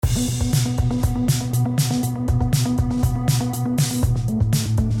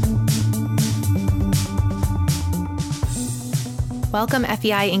Welcome,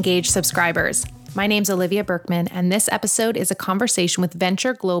 FEI Engaged subscribers. My name's Olivia Berkman, and this episode is a conversation with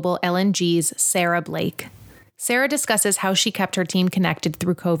Venture Global LNG's Sarah Blake. Sarah discusses how she kept her team connected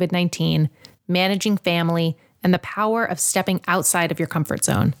through COVID-19, managing family, and the power of stepping outside of your comfort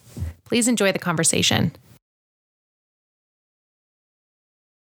zone. Please enjoy the conversation.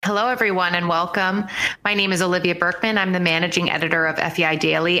 Hello, everyone, and welcome. My name is Olivia Berkman. I'm the managing editor of FEI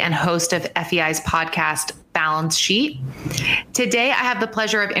Daily and host of FEI's podcast, Balance Sheet. Today, I have the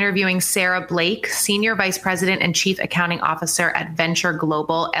pleasure of interviewing Sarah Blake, Senior Vice President and Chief Accounting Officer at Venture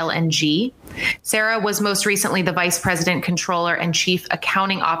Global LNG. Sarah was most recently the Vice President, Controller, and Chief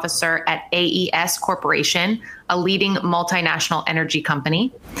Accounting Officer at AES Corporation, a leading multinational energy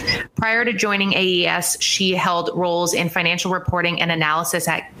company. Prior to joining AES, she held roles in financial reporting and analysis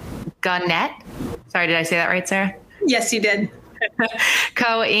at Gannett. Sorry, did I say that right, Sarah? Yes, you did.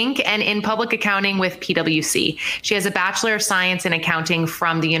 Co. Inc. and in public accounting with PwC. She has a Bachelor of Science in Accounting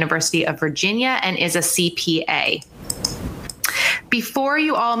from the University of Virginia and is a CPA. Before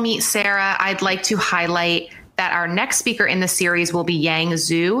you all meet Sarah, I'd like to highlight that our next speaker in the series will be Yang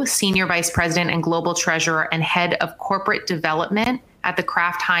Zhu, Senior Vice President and Global Treasurer and Head of Corporate Development at the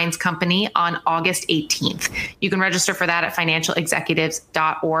Kraft Heinz Company on August 18th. You can register for that at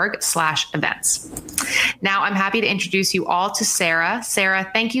financialexecutives.org/events. Now I'm happy to introduce you all to Sarah. Sarah,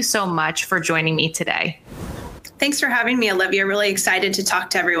 thank you so much for joining me today. Thanks for having me, Olivia. Really excited to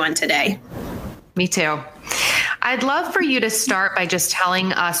talk to everyone today. Me too. I'd love for you to start by just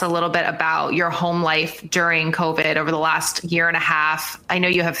telling us a little bit about your home life during COVID over the last year and a half. I know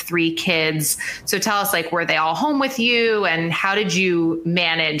you have 3 kids. So tell us, were they all home with you and how did you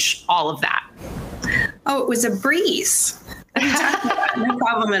manage all of that? Oh, it was a breeze. No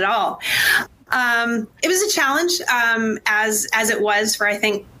problem at all. It was a challenge, as it was for, I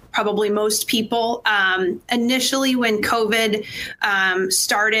think, probably most people. Initially, when COVID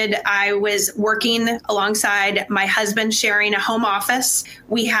started, I was working alongside my husband, sharing a home office.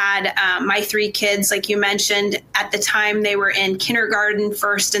 We had my 3 kids, like you mentioned. At the time, they were in kindergarten,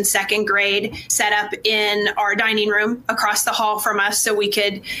 1st and 2nd grade, set up in our dining room across the hall from us so we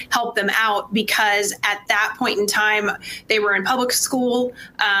could help them out, because at that point in time, they were in public school.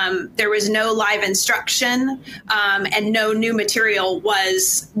 There was no live instruction, and no new material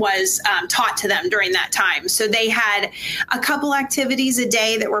was taught to them during that time. So they had a couple activities a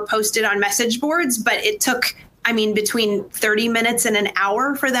day that were posted on message boards, but it took, between 30 minutes and an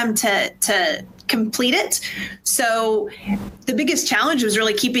hour for them to complete it. So the biggest challenge was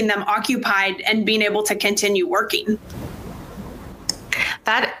really keeping them occupied and being able to continue working.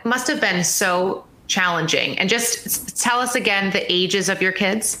 That must have been so challenging. And just tell us again the ages of your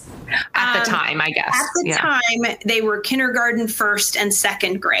kids at the time, I guess. At the time, they were kindergarten, 1st and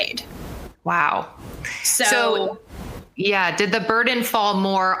 2nd grade. Wow. So yeah, did the burden fall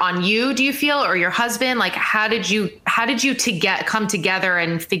more on you, do you feel, or your husband? How did you come together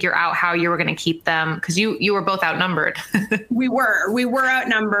and figure out how you were going to keep them? Because you were both outnumbered. We were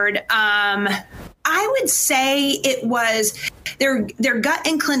outnumbered. I would say it was their gut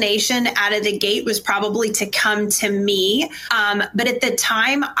inclination out of the gate was probably to come to me. But at the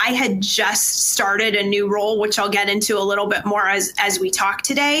time, I had just started a new role, which I'll get into a little bit more as we talk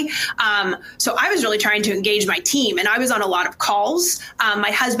today. So I was really trying to engage my team, and I was on a lot of calls.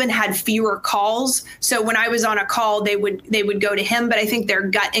 My husband had fewer calls. So when I was on a call, they would go to him. But I think their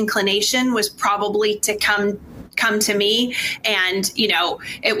gut inclination was probably to come to me, and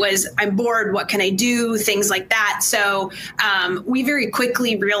it was, I'm bored, what can I do, things like that. So we very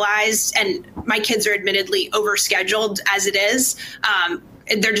quickly realized, and my kids are admittedly overscheduled as it is,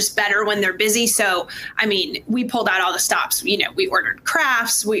 they're just better when they're busy. So we pulled out all the stops. We ordered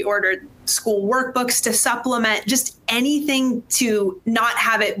crafts, we ordered school workbooks to supplement, just anything to not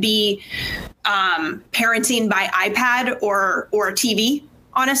have it be parenting by iPad or TV,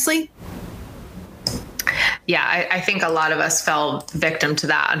 honestly. Yeah, I think a lot of us fell victim to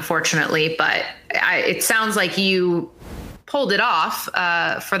that, unfortunately. But it sounds like you pulled it off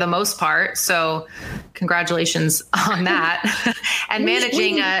for the most part. So congratulations on that. And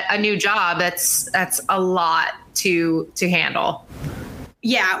managing a new job, that's a lot to handle.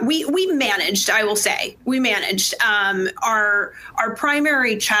 Yeah, we managed. I will say we managed. Our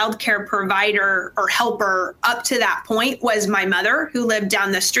primary childcare provider or helper up to that point was my mother, who lived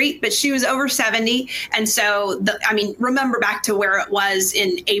down the street, but she was over 70, and so remember back to where it was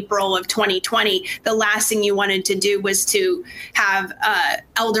in April of 2020. The last thing you wanted to do was to have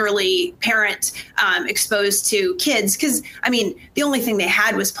elderly parent exposed to kids, because the only thing they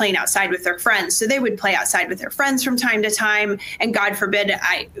had was playing outside with their friends, so they would play outside with their friends from time to time, and God forbid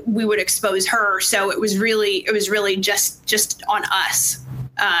we would expose her. So it was really just on us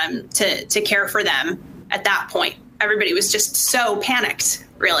to care for them at that point. Everybody was just so panicked,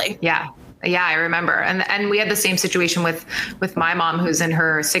 really. Yeah, I remember. And we had the same situation with my mom, who's in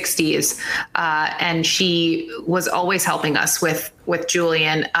her 60s. And she was always helping us with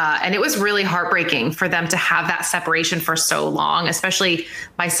Julian. And it was really heartbreaking for them to have that separation for so long, especially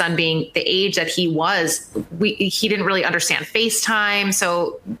my son being the age that he was. He didn't really understand FaceTime.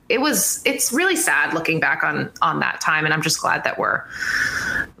 So it's really sad looking back on that time. And I'm just glad that we're,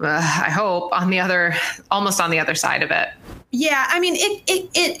 I hope, almost on the other side of it. Yeah,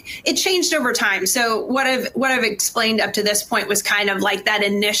 it changed over time. So what I've explained up to this point was kind of like that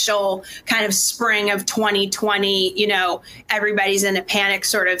initial kind of spring of 2020, everybody's in a panic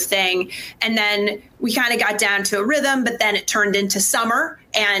sort of thing. And then we kind of got down to a rhythm, but then it turned into summer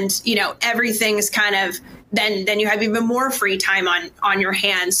and, everything's kind of, then you have even more free time on your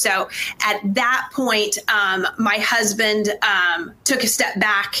hands. So at that point, my husband took a step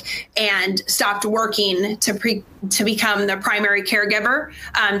back and stopped working to become the primary caregiver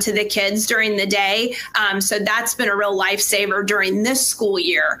to the kids during the day. So that's been a real lifesaver during this school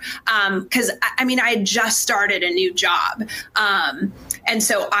year. Because I had just started a new job. And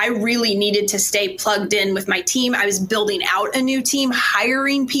so I really needed to stay plugged in with my team. I was building out a new team,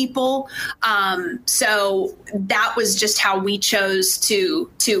 hiring people. So that was just how we chose to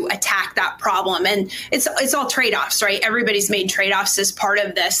attack that problem. And it's all trade-offs, right? Everybody's made trade-offs as part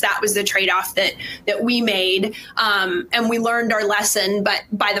of this. That was the trade-off that we made. And we learned our lesson. But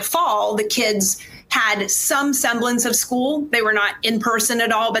by the fall, the kids had some semblance of school. They were not in person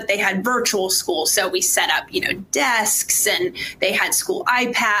at all, but they had virtual school. So we set up, desks, and they had school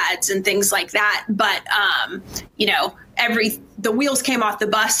iPads and things like that. But, the wheels came off the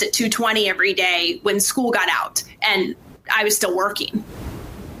bus at 2:20 every day when school got out, and I was still working.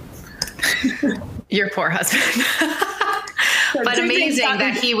 Your poor husband. But amazing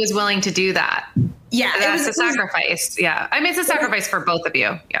that he was willing to do that. Yeah, that's a sacrifice. Yeah. It's a sacrifice for both of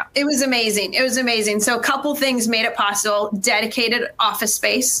you. Yeah. It was amazing. So a couple things made it possible. Dedicated office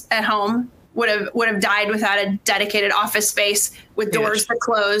space at home. Would have died without a dedicated office space with doors that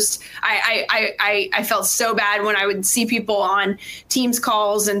closed. I felt so bad when I would see people on Teams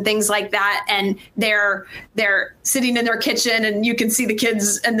calls and things like that, and they're sitting in their kitchen, and you can see the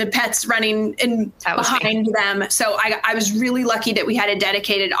kids and the pets running in behind them. So I was really lucky that we had a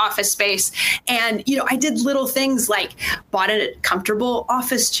dedicated office space, and I did little things like bought a comfortable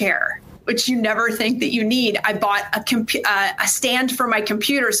office chair, which you never think that you need. I bought a stand for my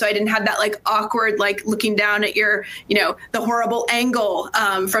computer, so I didn't have that awkward, looking down at your, the horrible angle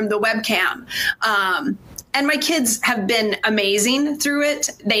from the webcam. And my kids have been amazing through it.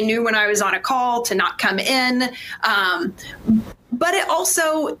 They knew when I was on a call to not come in. But it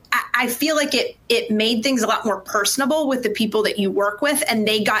also, I feel like it made things a lot more personable with the people that you work with, and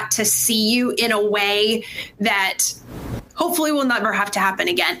they got to see you in a way that hopefully will never have to happen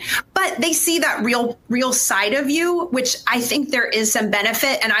again. But they see that real side of you, which I think there is some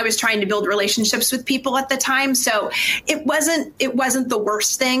benefit. And I was trying to build relationships with people at the time, so it wasn't the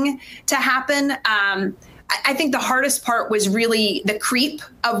worst thing to happen. I think the hardest part was really the creep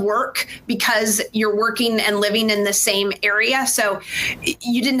of work, because you're working and living in the same area. So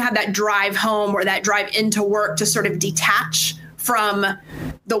you didn't have that drive home or that drive into work to sort of detach from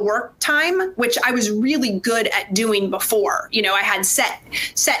the work time, which I was really good at doing before. I had set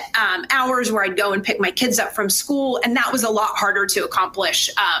hours where I'd go and pick my kids up from school. And that was a lot harder to accomplish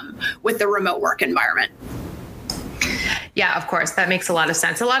with the remote work environment. Yeah, of course. That makes a lot of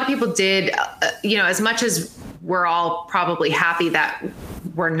sense. A lot of people did, as much as we're all probably happy that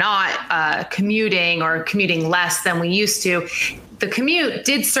we're not commuting or commuting less than we used to, the commute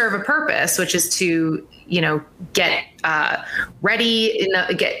did serve a purpose, which is to, get ready,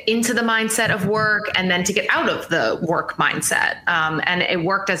 get into the mindset of work, and then to get out of the work mindset. And it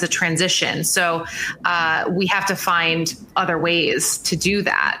worked as a transition. So we have to find other ways to do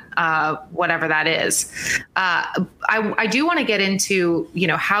that, whatever that is. I do want to get into,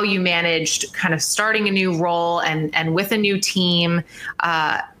 how you managed kind of starting a new role and with a new team.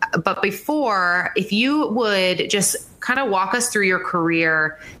 But before, if you would just kind of walk us through your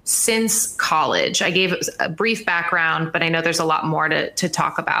career since college. I gave a brief background, but I know there's a lot more to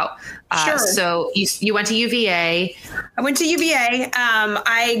talk about. Sure. So you went to UVA. I went to UVA.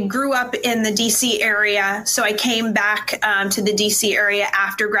 I grew up in the DC area. So I came back to the DC area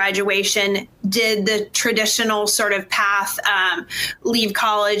after graduation, did the traditional sort of path, leave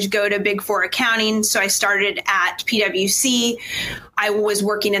college, go to Big Four accounting. So I started at PwC. I was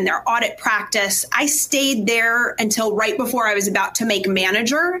working in their audit practice. I stayed there until right before I was about to make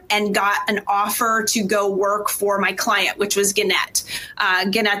manager and got an offer to go work for my client, which was Gannett.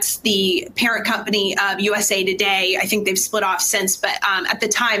 Gannett's the parent company of USA Today. I think they've split off since, but at the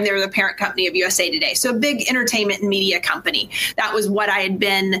time they were the parent company of USA Today. So a big entertainment and media company. That was what I had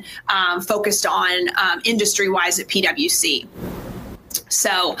been focused on industry-wise at PwC.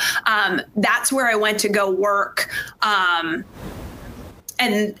 So that's where I went to go work.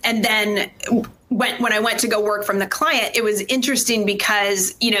 And then when I went to go work from the client, it was interesting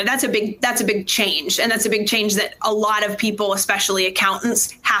because, that's a big change. And that's a big change that a lot of people, especially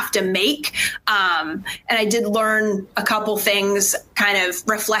accountants, have to make. And I did learn a couple things kind of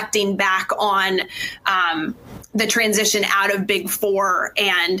reflecting back on the transition out of Big Four.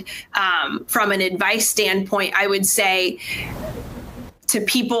 And from an advice standpoint, I would say to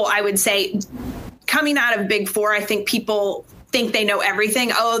people, coming out of Big Four, I think people think they know everything.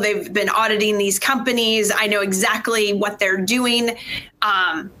 Oh, they've been auditing these companies. I know exactly what they're doing.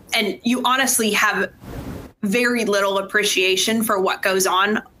 And you honestly have very little appreciation for what goes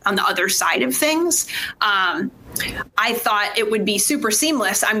on the other side of things. I thought it would be super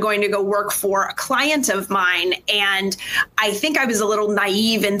seamless. I'm going to go work for a client of mine. And I think I was a little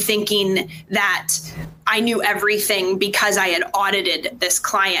naive in thinking that I knew everything because I had audited this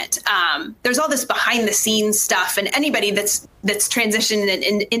client. There's all this behind the scenes stuff, and anybody that's transitioned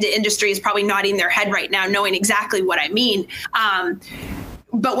into industry is probably nodding their head right now, knowing exactly what I mean.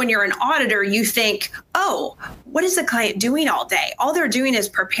 But when you're an auditor, you think, oh, what is the client doing all day? All they're doing is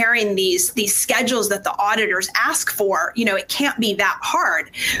preparing these schedules that the auditors ask for. It can't be that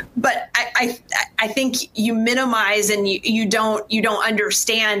hard. But I think you minimize and you don't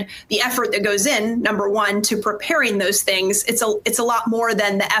understand the effort that goes in, number one, to preparing those things. It's a lot more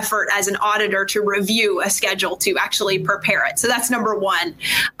than the effort as an auditor to review a schedule to actually prepare it. So that's number one.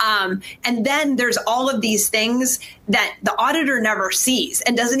 And then there's all of these things that the auditor never sees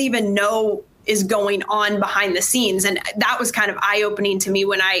and doesn't even know is going on behind the scenes. And that was kind of eye-opening to me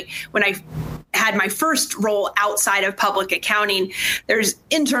when I had my first role outside of public accounting. There's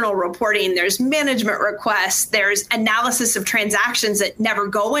internal reporting, there's management requests, there's analysis of transactions that never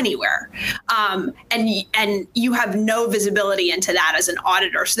go anywhere. And you have no visibility into that as an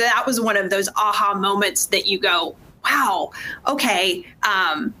auditor. So that was one of those aha moments that you go, wow, okay,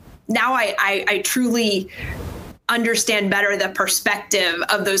 now I truly understand better the perspective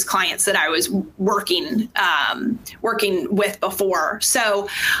of those clients that I was working with before. So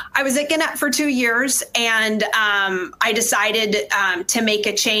I was at Gannett for 2 years, and I decided to make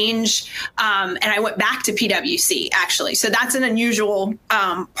a change, and I went back to PwC, actually. So that's an unusual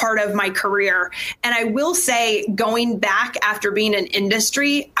part of my career. And I will say, going back after being in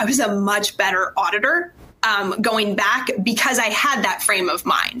industry, I was a much better auditor. Going back because I had that frame of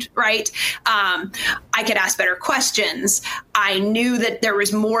mind, right? I could ask better questions. I knew that there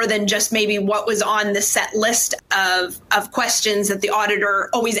was more than just maybe what was on the set list of questions that the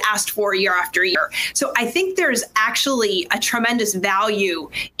auditor always asked for year after year. So I think there's actually a tremendous value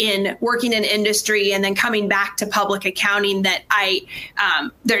in working in industry and then coming back to public accounting that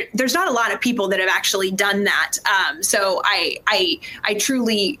there's not a lot of people that have actually done that. So I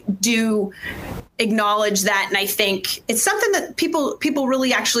truly do acknowledge that, and I think it's something that people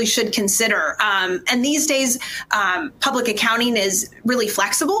really actually should consider. And these days, public accounting is really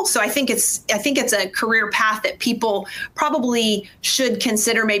flexible, so I think it's a career path that people probably should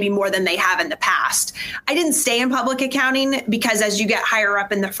consider maybe more than they have in the past. I didn't stay in public accounting because as you get higher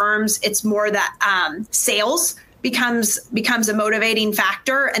up in the firms, it's more that sales becomes a motivating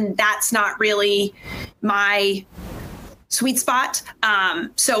factor, and that's not really my sweet spot.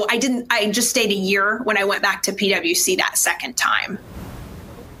 So I just stayed a year when I went back to PwC that second time.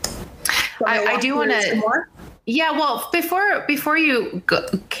 I do want to, yeah, well, before you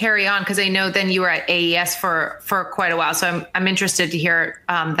carry on, because I know then you were at AES for quite a while. So I'm interested to hear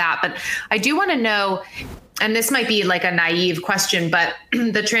that, but I do want to know, and this might be like a naive question, but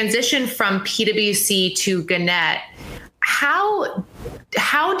the transition from PwC to Gannett, how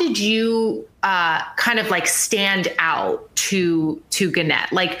did you kind of like stand out to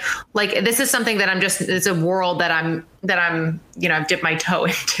Gannett? Like this is something that it's a world that I'm I've dipped my toe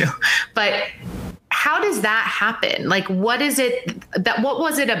into, but how does that happen? Like, what was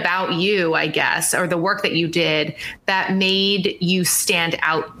it about you, I guess, or the work that you did that made you stand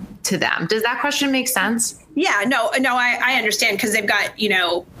out to them? Does that question make sense? Yeah, no, I understand, because they've got,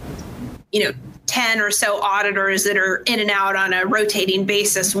 10 or so auditors that are in and out on a rotating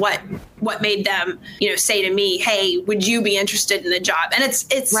basis. What made them, say to me, hey, would you be interested in the job? And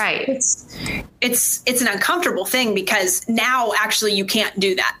it's right. It's an uncomfortable thing, because now actually you can't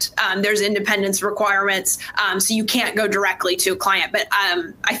do that. There's independence requirements. So you can't go directly to a client. But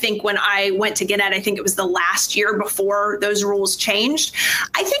I think when I went to Gannett, I think it was the last year before those rules changed.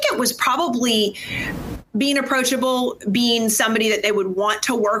 I think it was probably being approachable, being somebody that they would want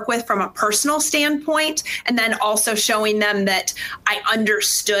to work with from a personal standpoint, and then also showing them that I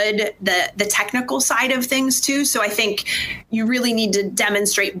understood the technical side of things too. So I think you really need to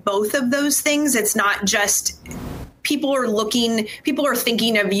demonstrate both of those things. It's not just people are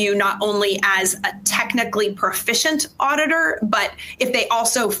thinking of you not only as a technically proficient auditor, but if they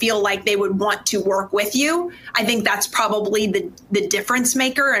also feel like they would want to work with you, I think that's probably the difference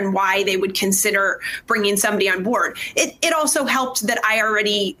maker and why they would consider bringing somebody on board. It also helped that I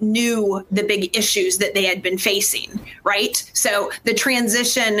already knew the big issues that they had been facing, right? So the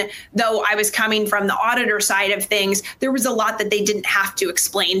transition, though I was coming from the auditor side of things, there was a lot that they didn't have to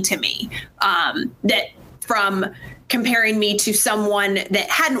explain to me, that from comparing me to someone that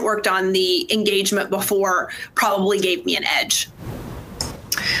hadn't worked on the engagement before probably gave me an edge.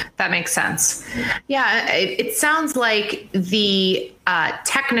 That makes sense. Yeah, it sounds like the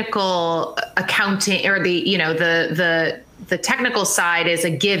technical accounting, or the technical side is a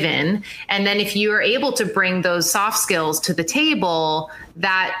given. And then if you are able to bring those soft skills to the table,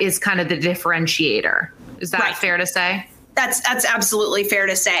 that is kind of the differentiator. Is that fair to say? That's absolutely fair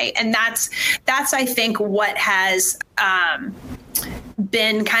to say. And that's I think what has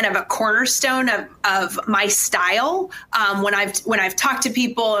been kind of a cornerstone of my style. When I've talked to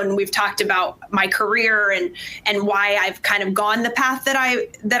people and we've talked about my career and why I've kind of gone the path that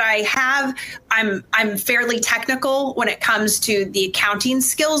I have, I'm fairly technical when it comes to the accounting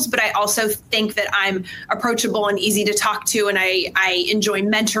skills, but I also think that I'm approachable and easy to talk to, and I enjoy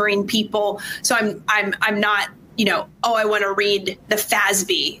mentoring people. So I'm not, I want to read the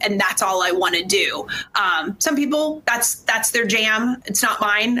FASB and that's all I want to do. Some people, that's their jam. It's not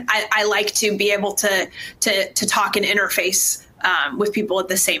mine. I like to be able to talk and interface with people at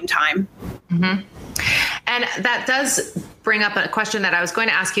the same time. Mm-hmm. And that does bring up a question that I was going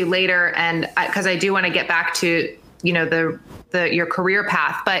to ask you later, and because I do want to get back to your career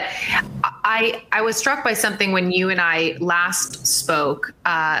path. But I was struck by something when you and I last spoke,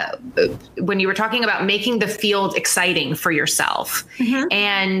 when you were talking about making the field exciting for yourself. Mm-hmm.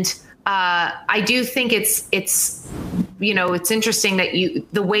 And I do think it's interesting that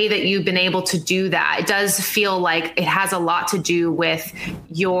the way that you've been able to do that, it does feel like it has a lot to do with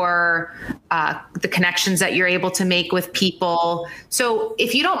your the connections that you're able to make with people. So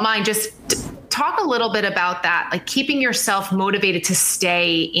if you don't mind, just talk a little bit about that, like keeping yourself motivated to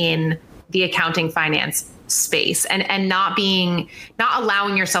stay in the accounting finance space and not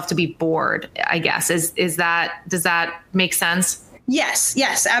allowing yourself to be bored, I guess. Does that make sense?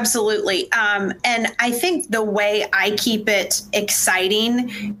 Yes, absolutely. And I think the way I keep it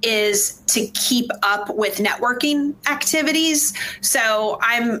exciting is to keep up with networking activities. So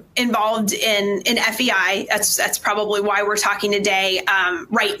I'm involved in FEI. That's probably why we're talking today.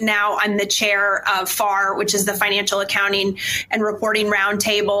 Right now, I'm the chair of FAR, which is the Financial Accounting and Reporting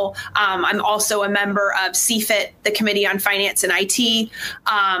Roundtable. I'm also a member of CFIT, the Committee on Finance and IT.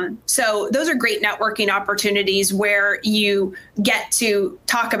 So those are great networking opportunities where you get to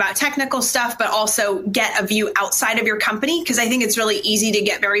talk about technical stuff, but also get a view outside of your company. Because I think it's really easy to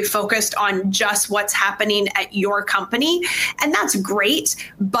get very focused on just what's happening at your company. And that's great,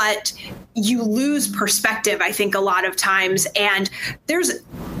 but you lose perspective, I think, a lot of times. And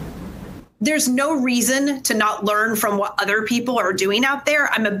there's no reason to not learn from what other people are doing out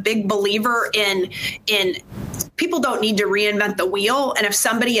there. I'm a big believer in people don't need to reinvent the wheel. And if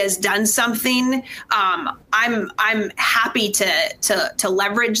somebody has done something, I'm happy to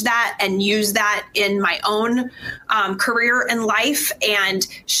leverage that and use that in my own career and life. And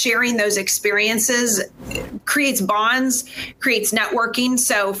sharing those experiences creates bonds, creates networking.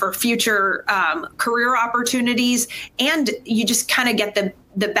 So for future career opportunities, and you just kind of get the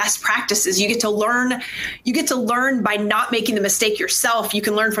best practices. You get to learn by not making the mistake yourself. You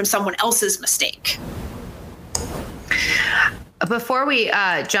can learn from someone else's mistake. Before we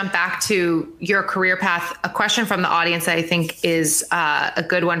jump back to your career path, a question from the audience that I think is a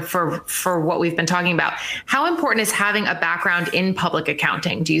good one for what we've been talking about. How important is having a background in public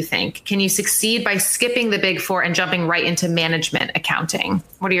accounting, do you think? Can you succeed by skipping the Big Four and jumping right into management accounting?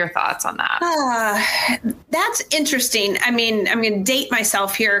 What are your thoughts on that? That's interesting. I mean, I'm going to date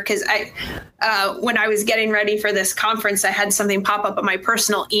myself here because when I was getting ready for this conference, I had something pop up on my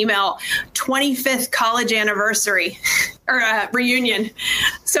personal email, 25th college anniversary or reunion.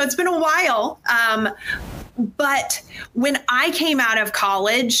 So it's been a while. But when I came out of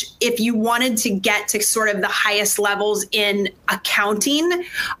college, if you wanted to get to sort of the highest levels in accounting,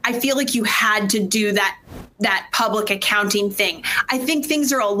 I feel like you had to do that public accounting thing. I think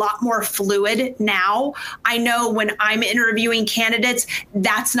things are a lot more fluid now. I know when I'm interviewing candidates,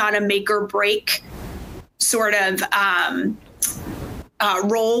 that's not a make or break sort of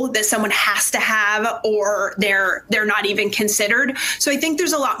role that someone has to have, or they're not even considered. So I think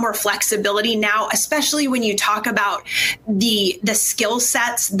there's a lot more flexibility now, especially when you talk about the skill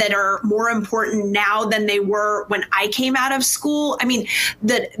sets that are more important now than they were when I came out of school. I mean,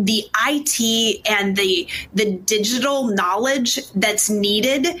 the IT and the digital knowledge that's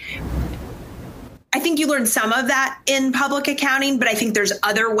needed, I think you learn some of that in public accounting, but I think there's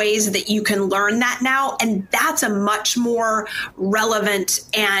other ways that you can learn that now. And that's a much more relevant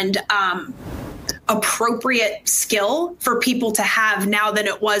and appropriate skill for people to have now than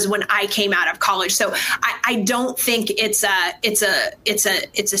it was when I came out of college. So I don't think it's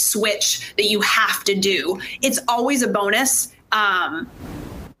a switch that you have to do. It's always a bonus.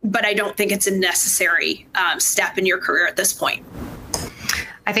 But I don't think it's a necessary step in your career at this point.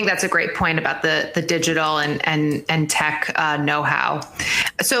 I think that's a great point about the digital and tech know-how.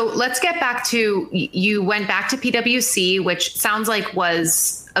 So let's get back to, you went back to PwC, which sounds like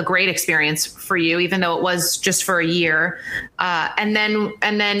was a great experience for you, even though it was just for a year. And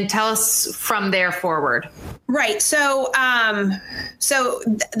then tell us from there forward. Right. So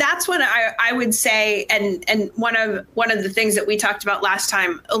that's when I would say, and one of the things that we talked about last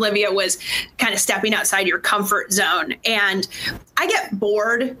time, Olivia, was kind of stepping outside your comfort zone. And I get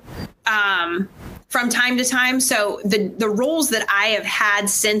bored from time to time. So the roles that I have had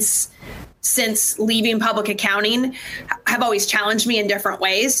since leaving public accounting have always challenged me in different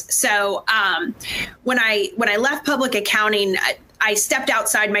ways. So when I left public accounting, I stepped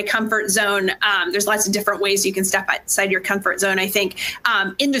outside my comfort zone. There's lots of different ways you can step outside your comfort zone, I think,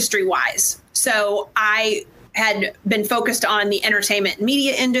 industry wise. So I had been focused on the entertainment and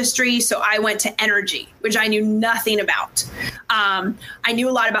media industry. So I went to energy, which I knew nothing about. I knew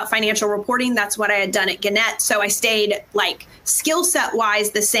a lot about financial reporting. That's what I had done at Gannett. So I stayed like skill set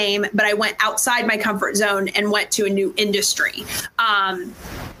wise the same, but I went outside my comfort zone and went to a new industry.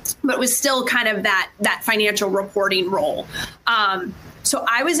 But it was still kind of that financial reporting role. So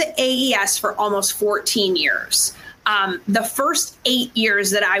I was at AES for almost 14 years. The first 8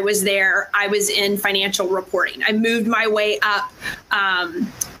 years that I was there, I was in financial reporting. I moved my way up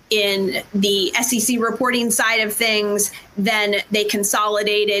in the SEC reporting side of things. Then they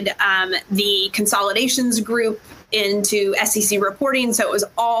consolidated the consolidations group into SEC reporting. So it was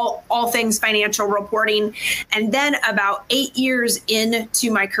all things financial reporting. And then about 8 years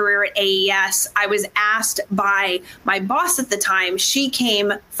into my career at AES, I was asked by my boss at the time. She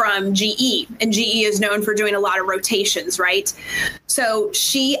came from GE, and GE is known for doing a lot of rotations, right? So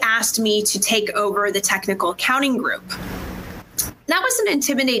she asked me to take over the technical accounting group. That was an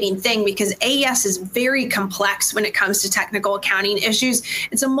intimidating thing because AES is very complex when it comes to technical accounting issues.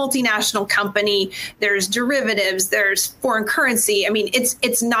 It's a multinational company. There's derivatives, there's foreign currency. I mean,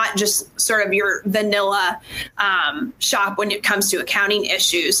 it's not just sort of your vanilla shop when it comes to accounting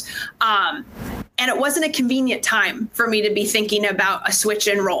issues. And it wasn't a convenient time for me to be thinking about a switch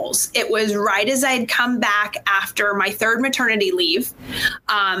in roles. It was right as I had come back after my third maternity leave.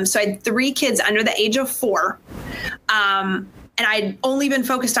 So I had 3 kids under the age of 4. And I'd only been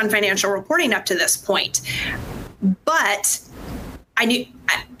focused on financial reporting up to this point. But I knew,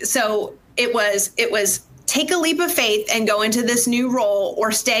 so it was take a leap of faith and go into this new role,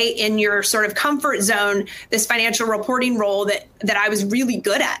 or stay in your sort of comfort zone, this financial reporting role that I was really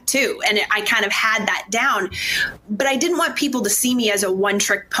good at too. And I kind of had that down, but I didn't want people to see me as a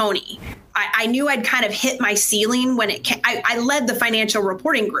one-trick pony. I knew I'd kind of hit my ceiling when it came. I led the financial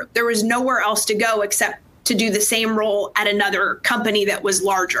reporting group. There was nowhere else to go except to do the same role at another company that was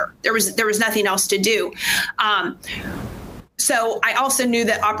larger. There was nothing else to do. So So I also knew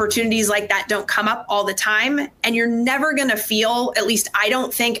that opportunities like that don't come up all the time, and you're never going to feel, at least I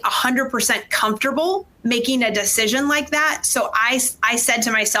don't think, 100% comfortable making a decision like that. So I said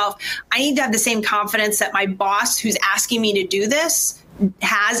to myself, I need to have the same confidence that my boss who's asking me to do this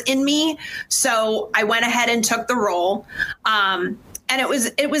has in me. So I went ahead and took the role. And it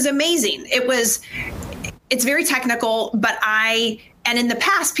was amazing. It's very technical, but and in the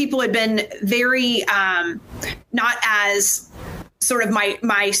past, people had been very, not as sort of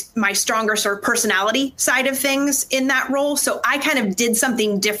my stronger sort of personality side of things in that role. So I kind of did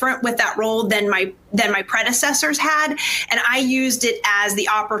something different with that role than my predecessors had. And I used it as the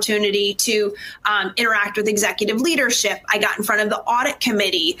opportunity to interact with executive leadership. I got in front of the audit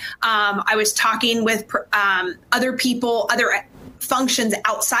committee. I was talking with other people, other functions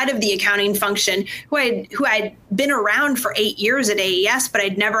outside of the accounting function who I'd been around for 8 years at AES, but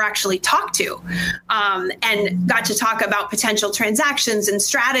I'd never actually talked to, and got to talk about potential transactions and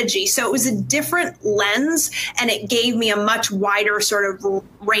strategy. So it was a different lens, and it gave me a much wider sort of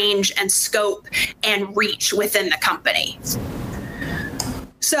range and scope and reach within the company.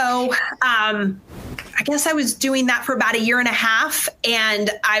 So, I guess I was doing that for about 1.5 years, and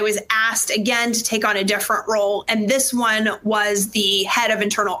I was asked again to take on a different role. And this one was the head of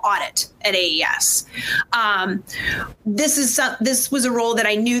internal audit at AES. This was a role that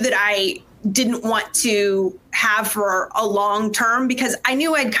I knew that I didn't want to have for a long term, because I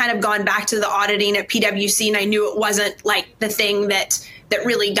knew I'd kind of gone back to the auditing at PwC, and I knew it wasn't like the thing that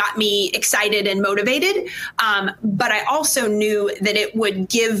really got me excited and motivated. But I also knew that it would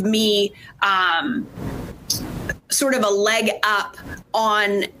give me sort of a leg up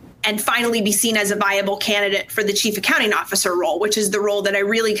on and finally be seen as a viable candidate for the chief accounting officer role, which is the role that I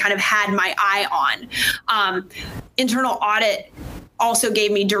really kind of had my eye on. Internal audit also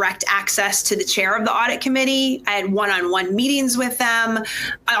gave me direct access to the chair of the audit committee. I had one-on-one meetings with them.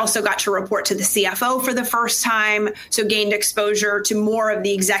 I also got to report to the CFO for the first time, so gained exposure to more of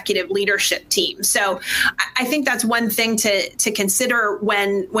the executive leadership team. So I think that's one thing to consider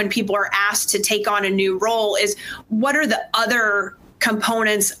when people are asked to take on a new role is, what are the other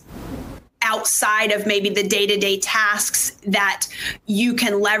components outside of maybe the day-to-day tasks that you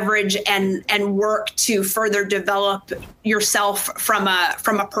can leverage and work to further develop yourself from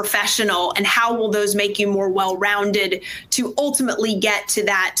a professional, and how will those make you more well-rounded to ultimately get to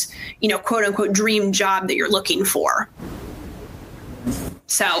that, quote unquote dream job that you're looking for.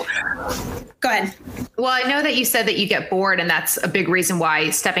 So go ahead. Well, I know that you said that you get bored, and that's a big reason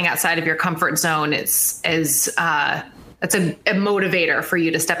why stepping outside of your comfort zone is that's a motivator for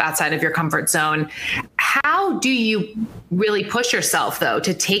you to step outside of your comfort zone. How do you really push yourself, though,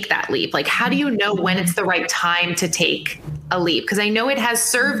 to take that leap? Like, how do you know when it's the right time to take a leap? Because I know it has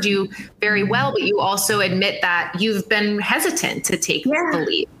served you very well, but you also admit that you've been hesitant to take the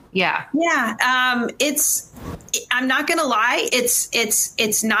leap. Yeah. Yeah. I'm not going to lie.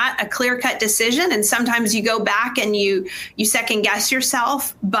 It's not a clear-cut decision. And sometimes you go back and you second guess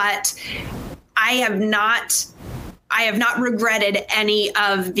yourself, but I have not regretted any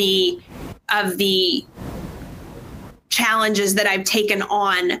of the challenges that I've taken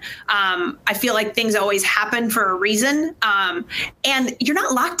on. I feel like things always happen for a reason. And you're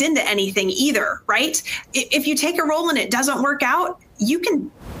not locked into anything either, right? If you take a role and it doesn't work out, you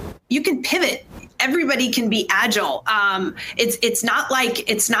can pivot. Everybody can be agile. It's not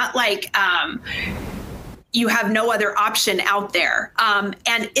like you have no other option out there.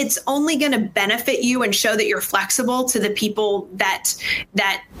 And it's only going to benefit you and show that you're flexible to the people that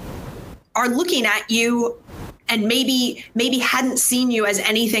are looking at you and maybe hadn't seen you as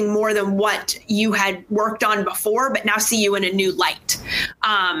anything more than what you had worked on before, but now see you in a new light.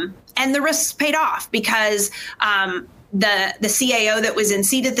 And the risks paid off, because the CAO that was in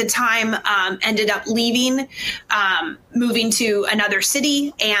seat at the time ended up leaving, moving to another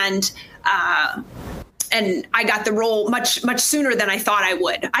city, and I got the role much sooner than I thought I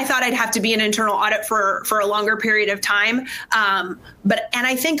would. I thought I'd have to be in internal audit for a longer period of time. But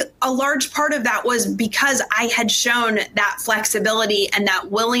I think a large part of that was because I had shown that flexibility and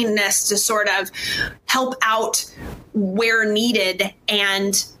that willingness to sort of help out where needed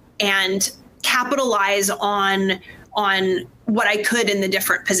and capitalize on what I could in the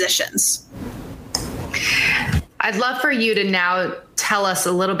different positions. I'd love for you to now tell us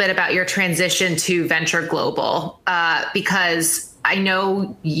a little bit about your transition to Venture Global, because I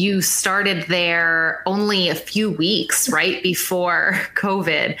know you started there only a few weeks, right, before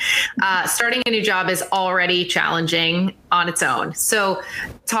COVID. Starting a new job is already challenging on its own. So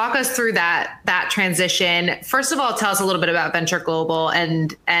talk us through that transition. First of all, tell us a little bit about Venture Global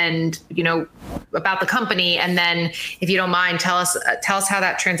and about the company. And then if you don't mind, tell us how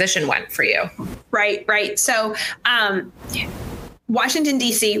that transition went for you. Right. So, Washington,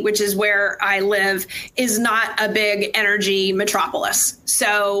 D.C., which is where I live, is not a big energy metropolis.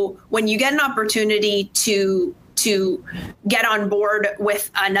 So when you get an opportunity to get on board with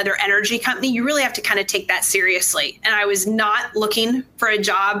another energy company, you really have to kind of take that seriously. And I was not looking for a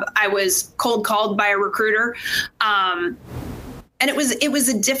job. I was cold called by a recruiter. And it was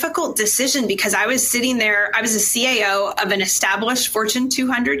a difficult decision because I was sitting there, I was a CAO of an established Fortune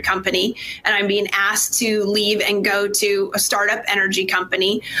 200 company, and I'm being asked to leave and go to a startup energy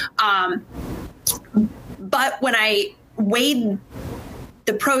company. But when I weighed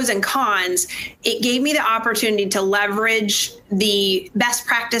the pros and cons, it gave me the opportunity to leverage the best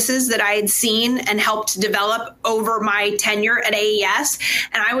practices that I had seen and helped develop over my tenure at AES.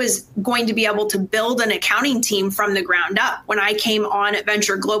 And I was going to be able to build an accounting team from the ground up. When I came on at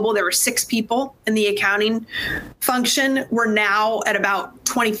Venture Global, there were 6 people in the accounting function. We're now at about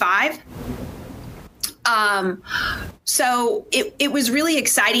 25. So it was really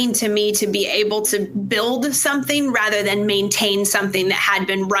exciting to me to be able to build something rather than maintain something that had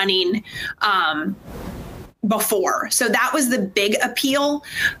been running before. So that was the big appeal.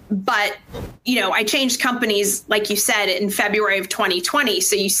 But, I changed companies, like you said, in February of 2020.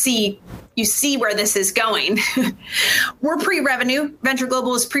 So you see where this is going. We're pre-revenue. Venture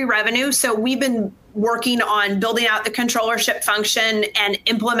Global is pre-revenue. So we've been working on building out the controllership function and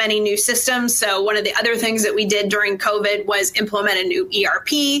implementing new systems. So one of the other things that we did during COVID was implement a new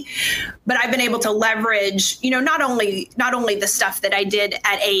ERP. But I've been able to leverage, not only the stuff that I did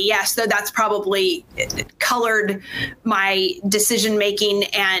at AES, though that's probably colored my decision making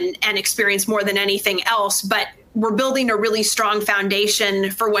and experience more than anything else, but we're building a really strong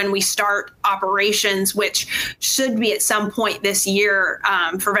foundation for when we start operations, which should be at some point this year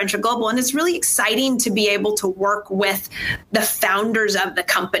for Venture Global. And it's really exciting to be able to work with the founders of the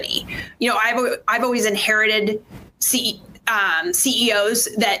company. I've always inherited CEOs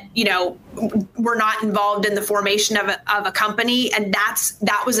that, were not involved in the formation of a company. And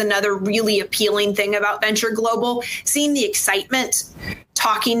that was another really appealing thing about Venture Global, seeing the excitement,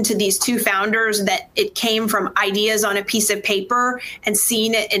 talking to these 2 founders, that it came from ideas on a piece of paper and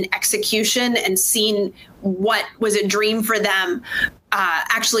seeing it in execution and seeing what was a dream for them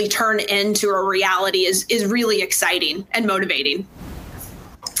actually turn into a reality is really exciting and motivating.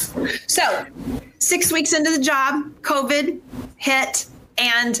 So 6 weeks into the job, COVID hit.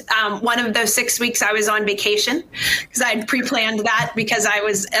 And one of those 6 weeks I was on vacation because I had pre-planned that because I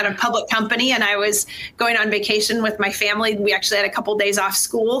was at a public company and I was going on vacation with my family. We actually had a couple of days off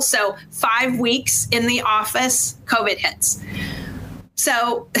school. So 5 weeks in the office, COVID hits.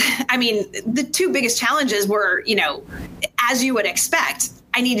 So, the 2 biggest challenges were, as you would expect,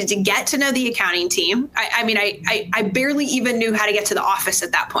 I needed to get to know the accounting team. I barely even knew how to get to the office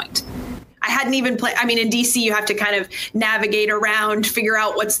at that point. I hadn't even in DC, you have to kind of navigate around, figure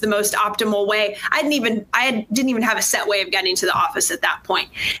out what's the most optimal way. I didn't even have a set way of getting to the office at that point.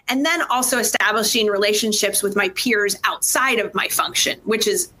 And then also establishing relationships with my peers outside of my function, which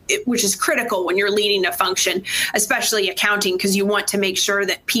is critical when you're leading a function, especially accounting, because you want to make sure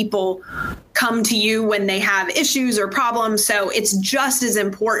that people come to you when they have issues or problems. So it's just as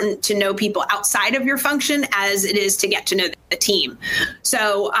important to know people outside of your function as it is to get to know the team.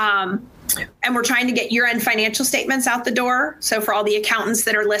 So, and we're trying to get year-end financial statements out the door. So for all the accountants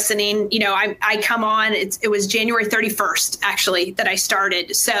that are listening, I come on, it was January 31st, actually, that I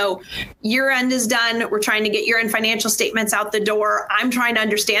started. So year-end is done. We're trying to get year-end financial statements out the door. I'm trying to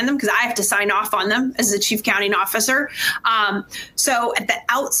understand them because I have to sign off on them as the chief accounting officer. So at the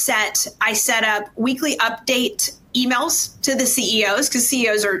outset, I set up weekly update emails to the CEOs because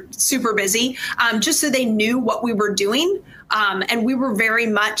CEOs are super busy, just so they knew what we were doing. And we were very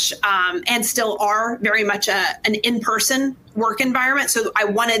much, and still are very much an in-person work environment. So I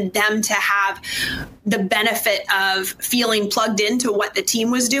wanted them to have the benefit of feeling plugged into what the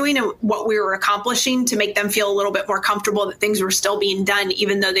team was doing and what we were accomplishing to make them feel a little bit more comfortable that things were still being done,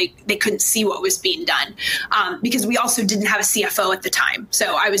 even though they couldn't see what was being done. Because we also didn't have a CFO at the time.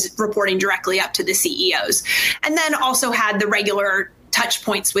 So I was reporting directly up to the CEOs. And then also had the regular touch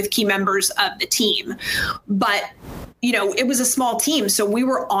points with key members of the team. But it was a small team. So we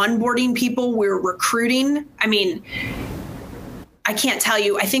were onboarding people, we were recruiting. I can't tell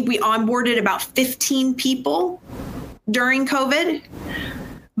you, I think we onboarded about 15 people during COVID.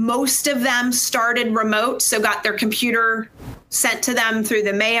 Most of them started remote, so got their computer sent to them through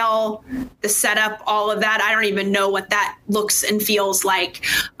the mail, the setup, all of that. I don't even know what that looks and feels like.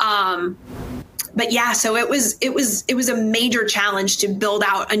 But yeah, so it was a major challenge to build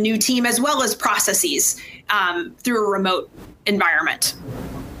out a new team as well as processes through a remote environment.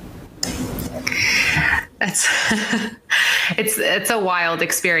 That's it's a wild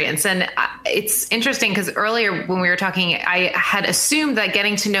experience. And it's interesting because earlier when we were talking, I had assumed that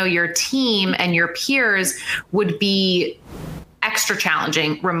getting to know your team and your peers would be extra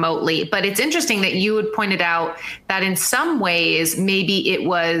challenging remotely. But it's interesting that you had pointed out that in some ways, maybe it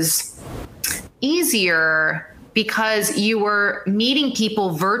was easier because you were meeting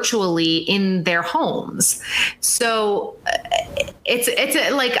people virtually in their homes. So it's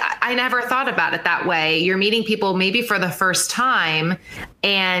like, I never thought about it that way. You're meeting people maybe for the first time,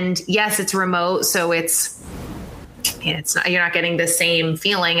 and yes, it's remote. So it's not, you're not getting the same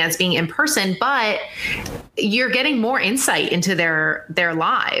feeling as being in person, but you're getting more insight into their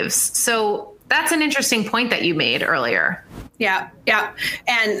lives. So that's an interesting point that you made earlier. Yeah.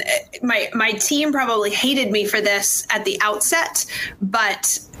 And my team probably hated me for this at the outset,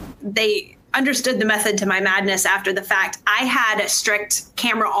 but they understood the method to my madness after the fact. I had a strict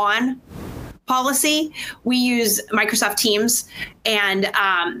camera on policy. We use Microsoft Teams. And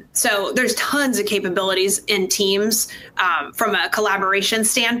so there's tons of capabilities in Teams from a collaboration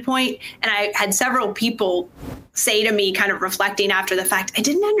standpoint. And I had several people say to me, kind of reflecting after the fact, I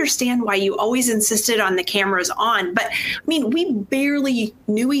didn't understand why you always insisted on the cameras on. But I mean, we barely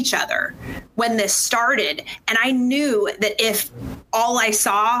knew each other when this started. And I knew that if all I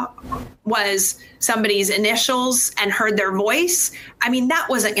saw was somebody's initials and heard their voice, I mean, that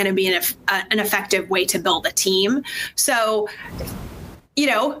wasn't going to be an effective way to build a team. So,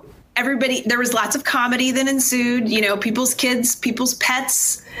 there was lots of comedy that ensued, people's kids, people's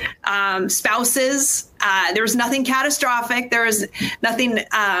pets, spouses. There was nothing catastrophic. There was nothing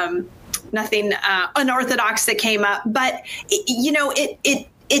unorthodox that came up, but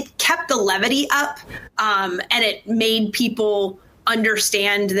it kept the levity up, and it made people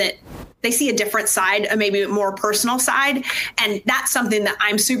understand that they see a different side, a maybe more personal side. And that's something that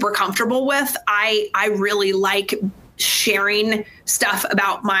I'm super comfortable with. I really like sharing stuff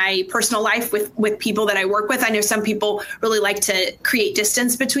about my personal life with people that I work with. I know some people really like to create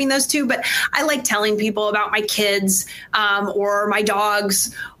distance between those two, but I like telling people about my kids or my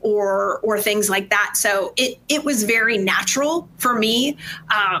dogs or things like that. So it was very natural for me.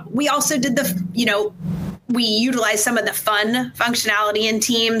 We also did we utilized some of the fun functionality in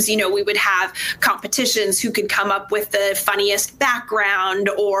Teams. We would have competitions who could come up with the funniest background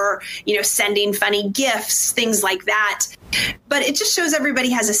or, sending funny GIFs, things like that. But it just shows everybody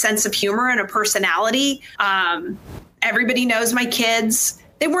has a sense of humor and a personality. Everybody knows my kids.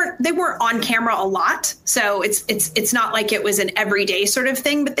 They weren't on camera a lot, so it's not like it was an everyday sort of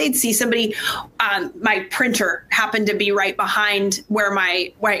thing. But they'd see somebody. My printer happened to be right behind where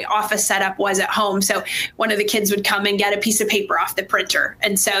my office setup was at home, so one of the kids would come and get a piece of paper off the printer,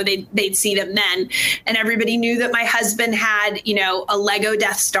 and so they'd see them then. And everybody knew that my husband had a Lego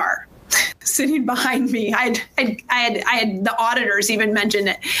Death Star sitting behind me. I had the auditors even mention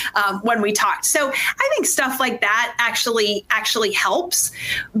it when we talked. So I think stuff like that actually helps.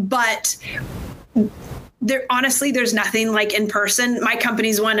 But there's nothing like in person. My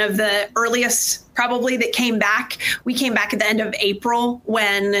company's one of the earliest probably that came back. We came back at the end of April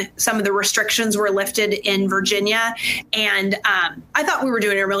when some of the restrictions were lifted in Virginia. And I thought we were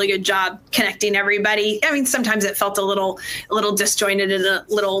doing a really good job connecting everybody. I mean, sometimes it felt a little disjointed and a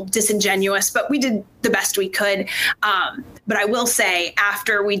little disingenuous, but we did the best we could. But I will say,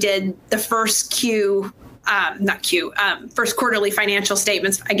 after we did the first first quarterly financial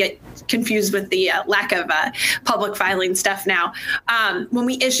statements, I get confused with the lack of public filing stuff now. When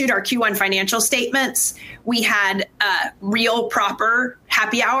we issued our Q1 financial statements, we had a real proper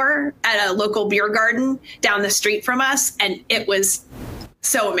happy hour at a local beer garden down the street from us. And it was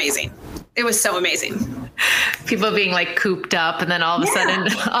so amazing. It was so amazing. People being like cooped up and then all of a sudden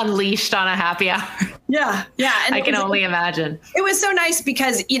unleashed on a happy hour. Yeah. And I can only imagine. It was so nice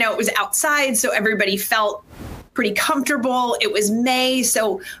because, it was outside. So everybody felt pretty comfortable. It was May.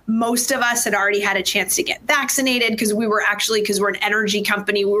 So most of us had already had a chance to get vaccinated because we're an energy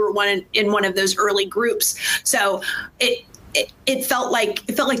company. We were in one of those early groups. So it felt like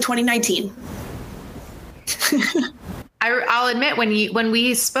 2019. I'll admit when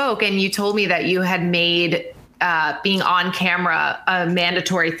we spoke and you told me that you had made being on camera a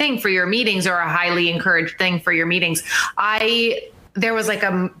mandatory thing for your meetings or a highly encouraged thing for your meetings, I there was like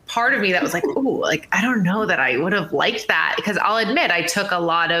a part of me that was like, oh, like, I don't know that I would have liked that, because I'll admit I took a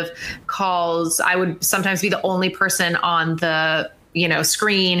lot of calls. I would sometimes be the only person on the,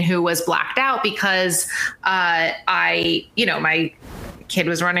 screen who was blacked out because my kid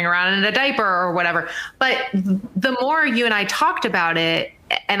was running around in a diaper or whatever. But the more you and I talked about it,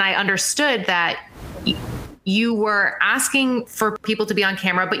 and I understood that you were asking for people to be on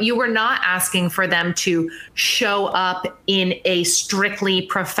camera, but you were not asking for them to show up in a strictly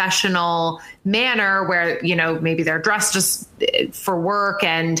professional manner where, maybe they're dressed just for work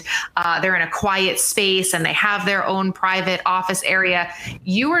and they're in a quiet space and they have their own private office area.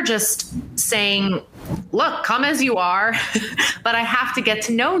 You were just saying, look, come as you are, but I have to get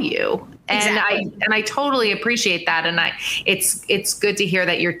to know you. Exactly. And I totally appreciate that. And it's good to hear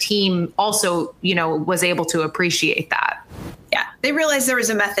that your team also, was able to appreciate that. Yeah. They realized there was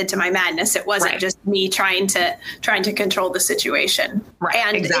a method to my madness. It wasn't just me trying to control the situation. Right.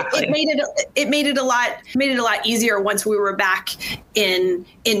 And exactly. it made it a lot easier once we were back in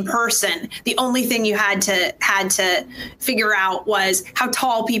person. The only thing you had to figure out was how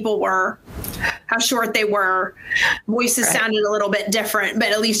tall people were, how short they were. Voices sounded a little bit different, but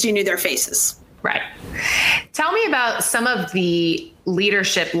at least you knew their faces. Right. Tell me about some of the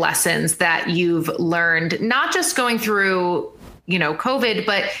leadership lessons that you've learned, not just going through, COVID,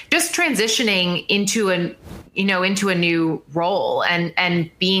 but just transitioning into a new role and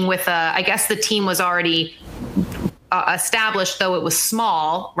being with I guess the team was already established, though it was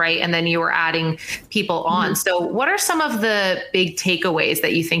small, right? And then you were adding people on. Mm-hmm. So what are some of the big takeaways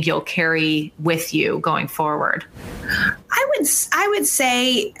that you think you'll carry with you going forward? I would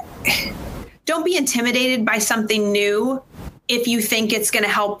say, don't be intimidated by something new if you think it's going to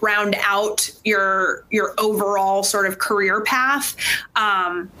help round out your overall sort of career path.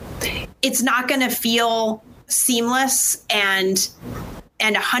 It's not going to feel seamless and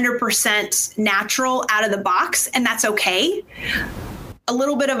 100% natural out of the box, and that's okay. A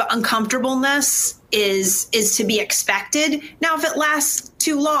little bit of uncomfortableness is to be expected. Now, if it lasts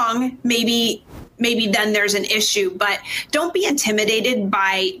too long, maybe then there's an issue, but don't be intimidated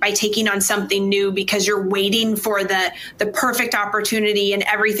by taking on something new because you're waiting for the perfect opportunity and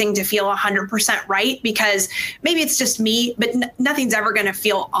everything to feel 100% right, because maybe it's just me, but nothing's ever going to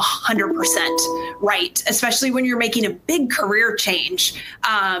feel 100% right, especially when you're making a big career change.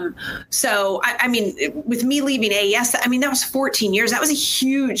 So I mean, with me leaving AES, that was 14 years. That was a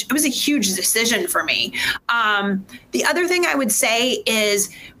huge decision for me. The other thing I would say is,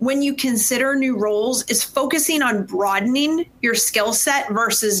 when you consider new roles, is focusing on broadening your skill set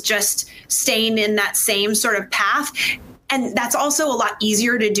versus just staying in that same sort of path. And that's also a lot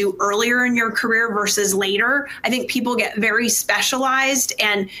easier to do earlier in your career versus later. I think people get very specialized,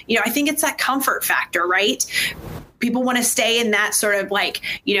 and, I think it's that comfort factor, right? People want to stay in that sort of like,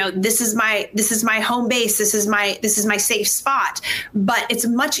 this is my home base. This is my safe spot. But it's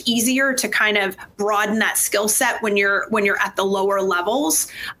much easier to kind of broaden that skill set when you're at the lower levels.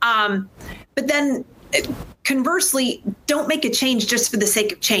 But then conversely, don't make a change just for the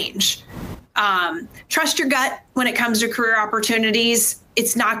sake of change. Trust your gut when it comes to career opportunities.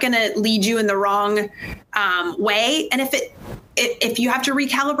 It's not going to lead you in the wrong way. And if you have to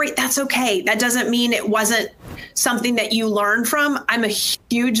recalibrate, that's okay. That doesn't mean it wasn't something that you learned from. I'm a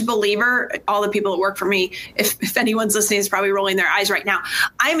huge believer. All the people that work for me, if anyone's listening, is probably rolling their eyes right now.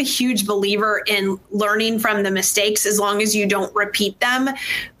 I'm a huge believer in learning from the mistakes as long as you don't repeat them.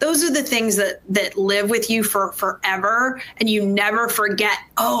 Those are the things that live with you for forever, and you never forget,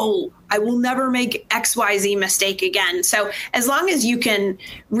 oh, I will never make XYZ mistake again. So as long as you can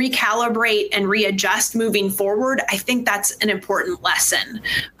recalibrate and readjust moving forward, I think that's an important lesson.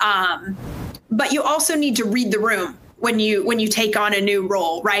 But you also need to read the room when you take on a new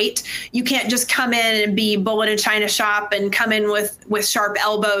role, right? You can't just come in and be bull in a china shop and come in with sharp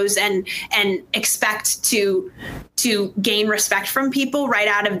elbows and expect to gain respect from people right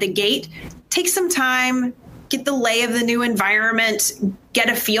out of the gate. Take some time, get the lay of the new environment, get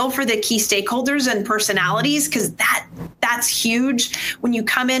a feel for the key stakeholders and personalities, because that's huge. When you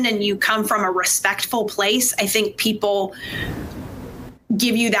come in and you come from a respectful place, I think people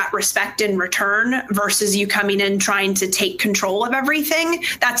give you that respect in return versus you coming in trying to take control of everything.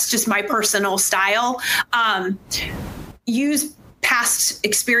 That's just my personal style. Use past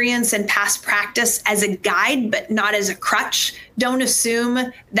experience and past practice as a guide, but not as a crutch. Don't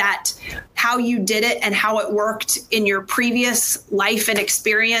assume that how you did it and how it worked in your previous life and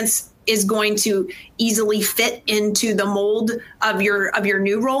experience is going to easily fit into the mold of your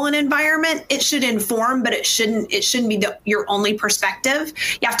new role and environment. It should inform, but it shouldn't be your only perspective.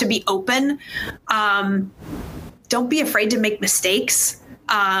 You have to be open. don't be afraid to make mistakes.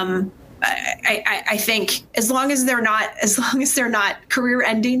 I think as long as they're not career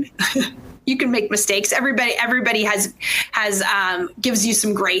ending, you can make mistakes. Everybody has gives you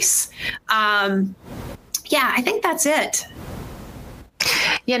some grace. I think that's it.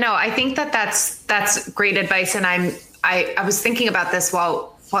 I think that's great advice. And I was thinking about this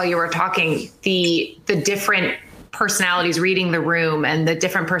while you were talking, the different personalities reading the room and the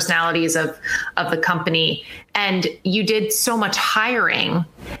different personalities of the company. And you did so much hiring.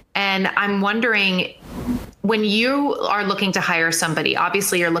 And I'm wondering, when you are looking to hire somebody,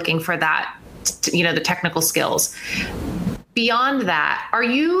 obviously you're looking for that, the technical skills. Beyond that, are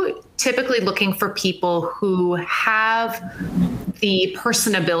you typically looking for people who have the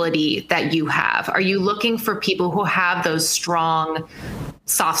personability that you have? Are you looking for people who have those strong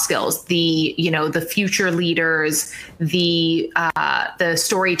soft skills, the future leaders, the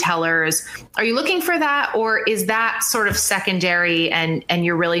storytellers? Are you looking for that, or is that sort of secondary and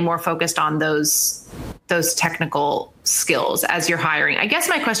you're really more focused on those technical skills as you're hiring? I guess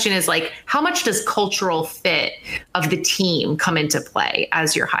my question is, like, how much does cultural fit of the team come into play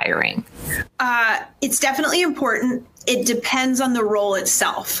as you're hiring? It's definitely important. It depends on the role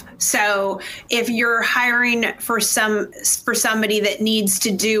itself. So if you're hiring for somebody that needs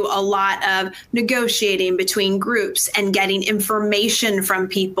to do a lot of negotiating between groups and getting information from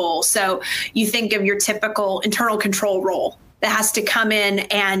people, so you think of your typical internal control role that has to come in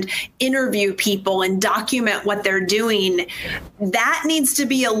and interview people and document what they're doing, that needs to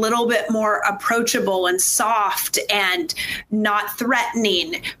be a little bit more approachable and soft and not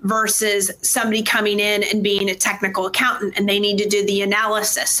threatening, versus somebody coming in and being a technical accountant and they need to do the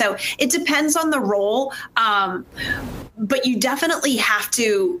analysis. So it depends on the role, but you definitely have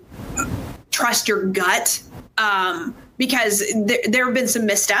to trust your gut. Because there have been some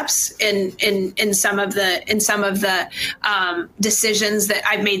missteps in some of the decisions that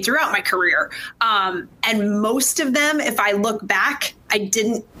I've made throughout my career, and most of them, if I look back, I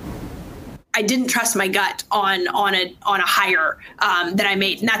didn't trust my gut on a hire that I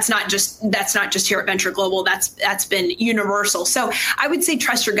made, and that's not just here at Venture Global. That's been universal. So I would say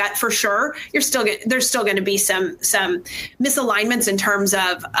trust your gut for sure. There's still going to be some misalignments in terms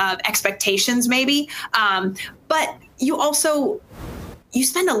of expectations, maybe, but you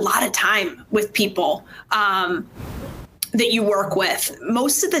spend a lot of time with people that you work with.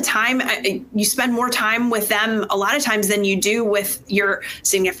 Most of the time, you spend more time with them a lot of times than you do with your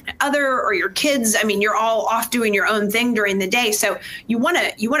significant other or your kids. I mean, you're all off doing your own thing during the day. So you want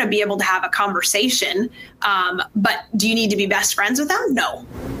to be able to have a conversation. But do you need to be best friends with them? No.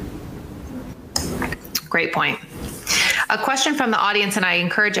 Great point. A question from the audience, and I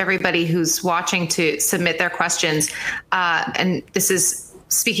encourage everybody who's watching to submit their questions. And this is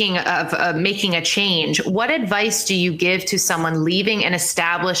speaking of making a change. What advice do you give to someone leaving an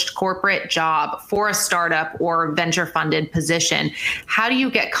established corporate job for a startup or venture funded position? How do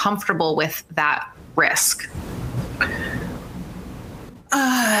you get comfortable with that risk?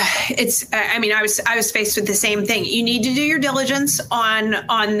 I was faced with the same thing. You need to do your diligence on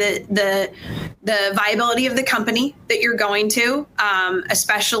the viability of the company that you're going to,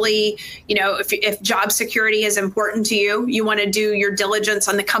 especially, if job security is important to you. You want to do your diligence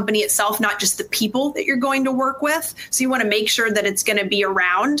on the company itself, not just the people that you're going to work with. So you want to make sure that it's going to be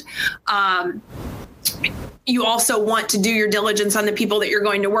around. You also want to do your diligence on the people that you're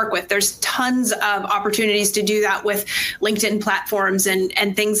going to work with. There's tons of opportunities to do that with LinkedIn platforms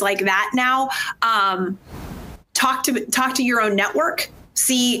and things like that now. Talk to your own network.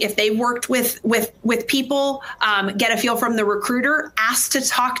 See if they've worked with people, get a feel from the recruiter, ask to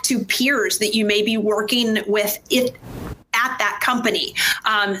talk to peers that you may be working with at that company.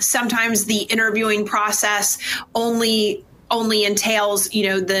 Sometimes the interviewing process only entails,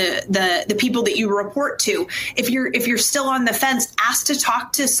 the people that you report to. If you're still on the fence, ask to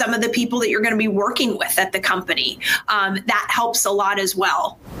talk to some of the people that you're going to be working with at the company. That helps a lot as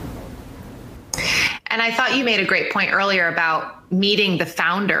well. And I thought you made a great point earlier about meeting the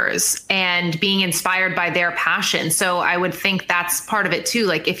founders and being inspired by their passion. So I would think that's part of it too.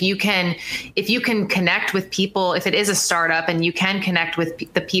 Like if you can connect with people, if it is a startup and you can connect with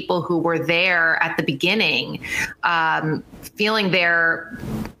the people who were there at the beginning, feeling their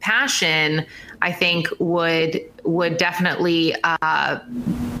passion, I think would definitely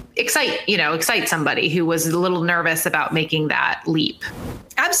excite somebody who was a little nervous about making that leap.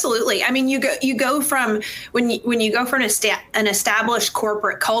 Absolutely. I mean, you go from when you go from an established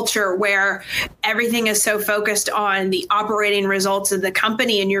corporate culture where everything is so focused on the operating results of the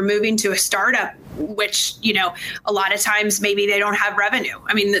company, and you're moving to a startup which, a lot of times maybe they don't have revenue.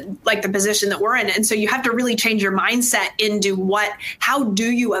 I mean, like the position that we're in. And so you have to really change your mindset into how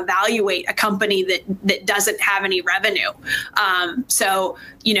do you evaluate a company that doesn't have any revenue?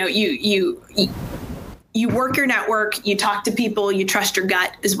 You work your network, you talk to people, you trust your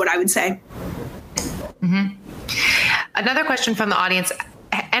gut is what I would say. Mm-hmm. Another question from the audience.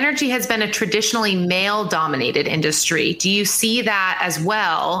 Energy has been a traditionally male-dominated industry. Do you see that as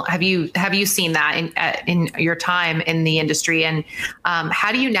well? Have you seen that in your time in the industry, and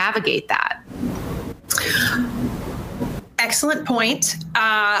how do you navigate that? Excellent point.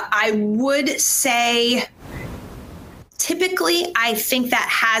 I would say typically, I think that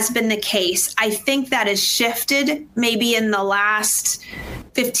has been the case. I think that has shifted maybe in the last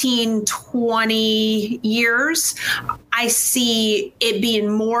 15, 20 years. I see it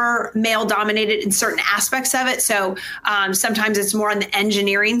being more male dominated in certain aspects of it. So sometimes it's more on the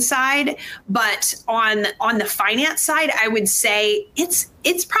engineering side, but on the finance side, I would say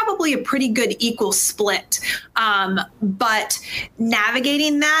it's probably a pretty good equal split. But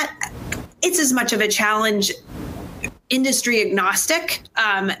navigating that, it's as much of a challenge industry agnostic.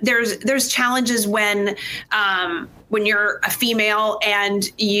 There's challenges when you're a female and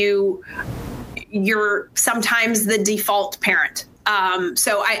you're sometimes the default parent.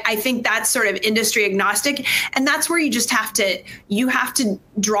 So I think that's sort of industry agnostic, and that's where you have to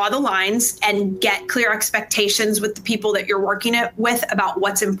draw the lines and get clear expectations with the people that you're working with about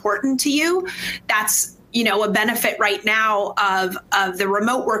what's important to you. That's a benefit right now of the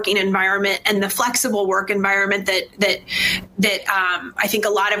remote working environment and the flexible work environment that I think a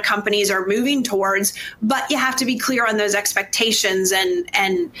lot of companies are moving towards. But you have to be clear on those expectations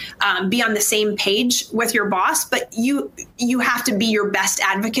and be on the same page with your boss. But you have to be your best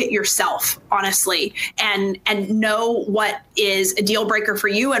advocate yourself, honestly, and know what is a deal breaker for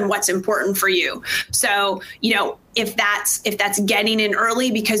you and what's important for you. So, if that's getting in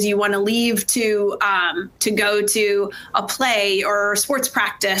early because you want to leave to go to a play or sports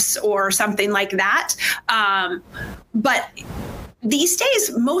practice or something like that. But these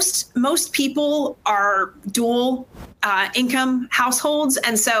days, most people are dual income households.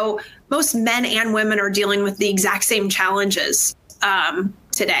 And so most men and women are dealing with the exact same challenges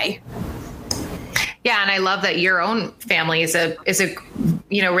today. Yeah. And I love that your own family is a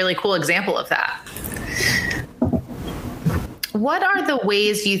really cool example of that. What are the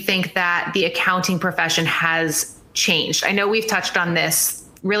ways you think that the accounting profession has changed? I know we've touched on this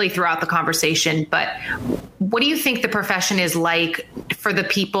really throughout the conversation, but what do you think the profession is like for the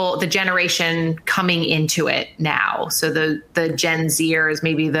people, the generation coming into it now? So the Gen Zers,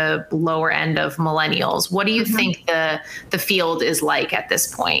 maybe the lower end of millennials. What do you think the field is like at this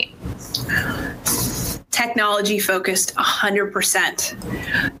point? Technology focused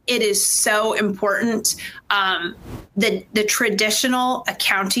 100%. It is so important. The traditional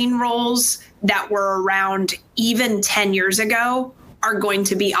accounting roles that were around even 10 years ago are going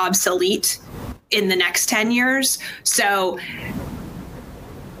to be obsolete in the next 10 years. So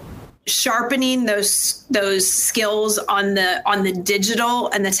sharpening those skills on the digital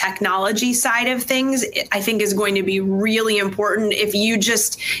and the technology side of things, I think is going to be really important. If you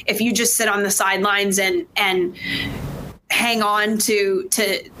just sit on the sidelines and hang on to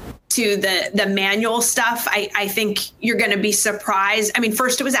the manual stuff, I think you're going to be surprised. I mean,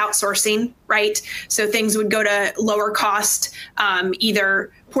 first it was outsourcing, right? So things would go to lower cost,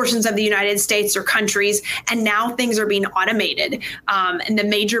 either portions of the United States or countries, and now things are being automated. And the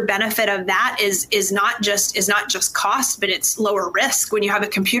major benefit of that is not just cost, but it's lower risk. When you have a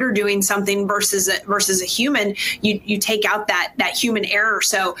computer doing something versus a human, you take out that human error.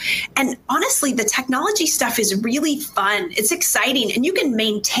 So, and honestly, the technology stuff is really fun. It's exciting, and you can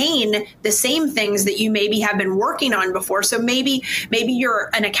maintain the same things that you maybe have been working on before. So maybe you're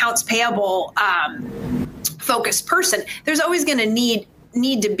an accounts payable focused person. There's always going to need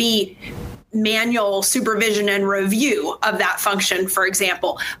to be manual supervision and review of that function, for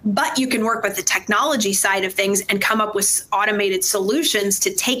example. But you can work with the technology side of things and come up with automated solutions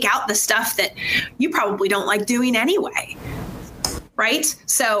to take out the stuff that you probably don't like doing anyway. Right?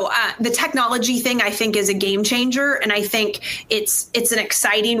 So the technology thing, I think, is a game changer. And I think it's an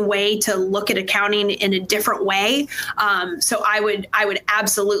exciting way to look at accounting in a different way. So I would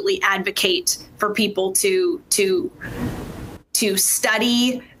absolutely advocate for people to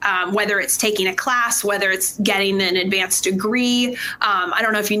study, whether it's taking a class, whether it's getting an advanced degree. I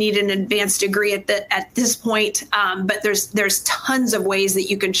don't know if you need an advanced degree at this point, but there's tons of ways that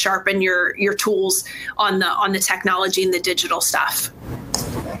you can sharpen your tools on the technology and the digital stuff.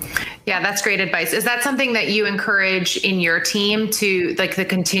 Yeah, that's great advice. Is that something that you encourage in your team, to like the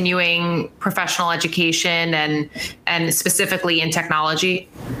continuing professional education and specifically in technology?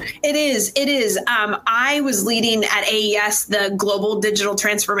 It is. I was leading at AES the global digital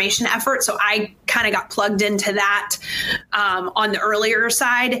transformation effort, so I kind of got plugged into that on the earlier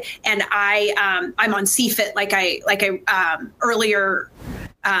side, and I'm on CFIT like I earlier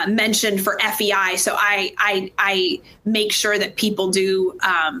mentioned for FEI. So I make sure that people do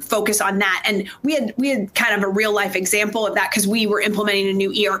focus on that. And we had kind of a real life example of that because we were implementing a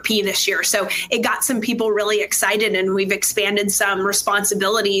new ERP this year. So it got some people really excited, and we've expanded some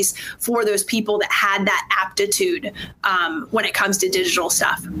responsibilities for those people that had that aptitude when it comes to digital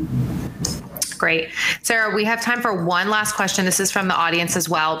stuff. Great. Sarah, we have time for one last question. This is from the audience as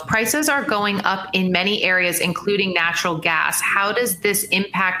well. Prices are going up in many areas, including natural gas. How does this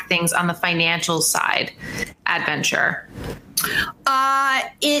impact things on the financial side at Venture?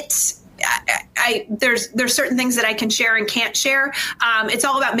 There's certain things that I can share and can't share. It's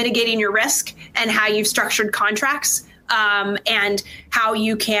all about mitigating your risk and how you've structured contracts, and how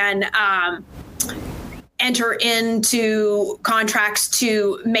you can enter into contracts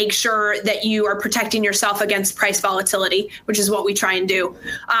to make sure that you are protecting yourself against price volatility, which is what we try and do.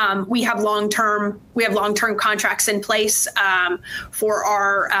 We have long-term contracts in place for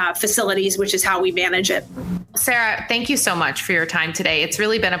our facilities, which is how we manage it. Sarah, thank you so much for your time today. It's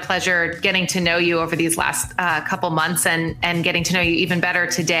really been a pleasure getting to know you over these last couple months and getting to know you even better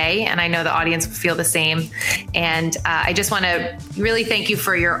today. And I know the audience will feel the same. And I just want to really thank you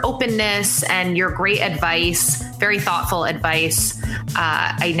for your openness and your great advice, very thoughtful advice.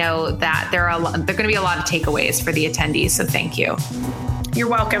 I know that there are going to be a lot of takeaways for the attendees. So thank you. You're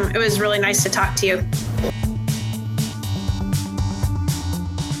welcome. It was really nice to talk to you.